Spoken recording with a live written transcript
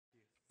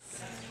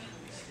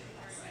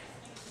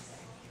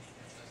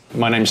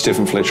My name's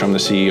Stephen Fletcher, I'm the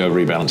CEO of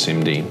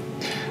Rehabilation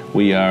MD.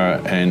 We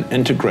are an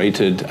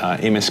integrated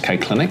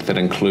MSK clinic that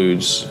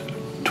includes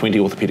 20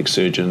 orthopaedic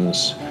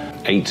surgeons,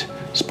 8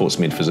 sports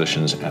med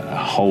physicians, a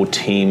whole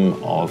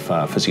team of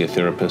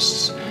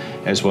physiotherapists,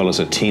 as well as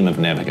a team of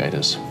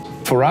navigators.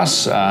 For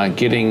us,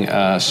 getting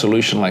a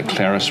solution like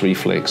Claris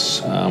Reflex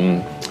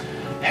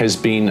has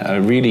been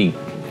a really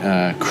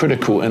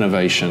critical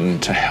innovation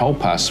to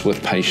help us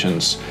with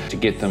patients to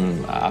get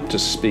them up to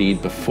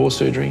speed before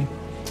surgery.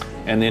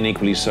 And then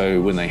equally so,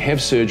 when they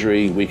have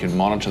surgery, we can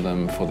monitor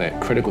them for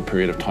that critical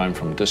period of time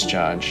from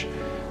discharge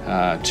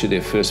to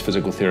their first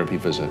physical therapy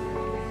visit.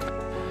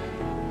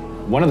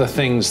 One of the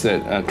things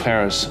that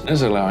Claris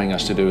is allowing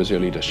us to do is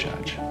early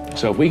discharge.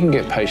 So if we can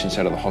get patients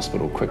out of the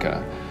hospital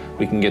quicker,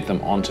 we can get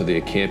them onto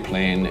their care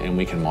plan and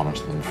we can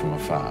monitor them from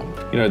afar.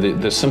 You know,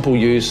 the simple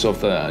use of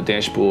the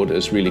dashboard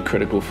is really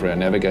critical for our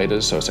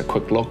navigators, so it's a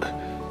quick look.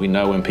 We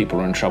know when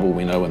people are in trouble,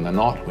 we know when they're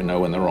not, we know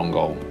when they're on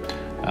goal.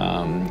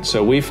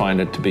 So we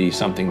find it to be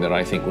something that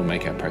I think will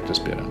make our practice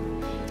better.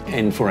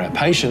 And for our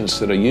patients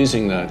that are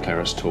using the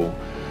Claris tool,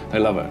 they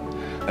love it.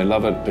 They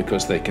love it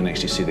because they can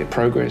actually see their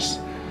progress.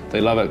 They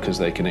love it because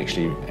they can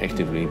actually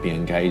actively be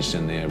engaged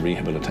in their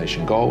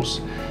rehabilitation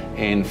goals.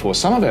 And for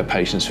some of our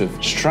patients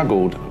who've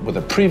struggled with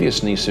a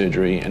previous knee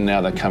surgery and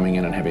now they're coming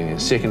in and having their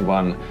second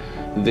one,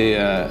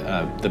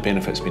 the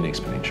benefit's been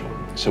exponential.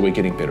 So we're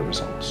getting better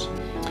results.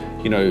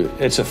 You know,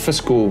 it's a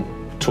fiscal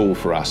tool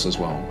for us as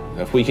well.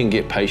 If we can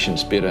get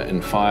patients better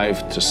in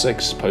 5 to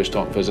 6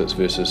 post-op visits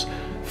versus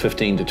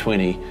 15 to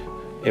 20,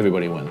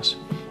 everybody wins.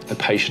 The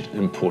patient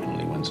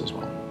importantly wins as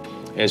well.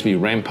 As we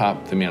ramp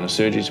up the amount of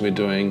surgeries we're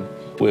doing,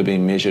 we're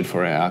being measured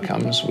for our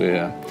outcomes,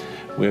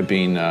 we're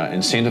being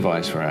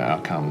incentivized for our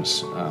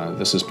outcomes.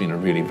 This has been a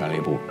really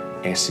valuable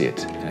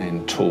asset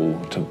and tool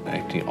to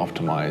actually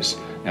optimize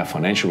our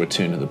financial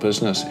return to the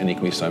business and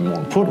equally so, more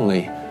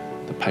importantly,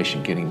 the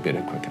patient getting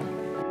better quicker.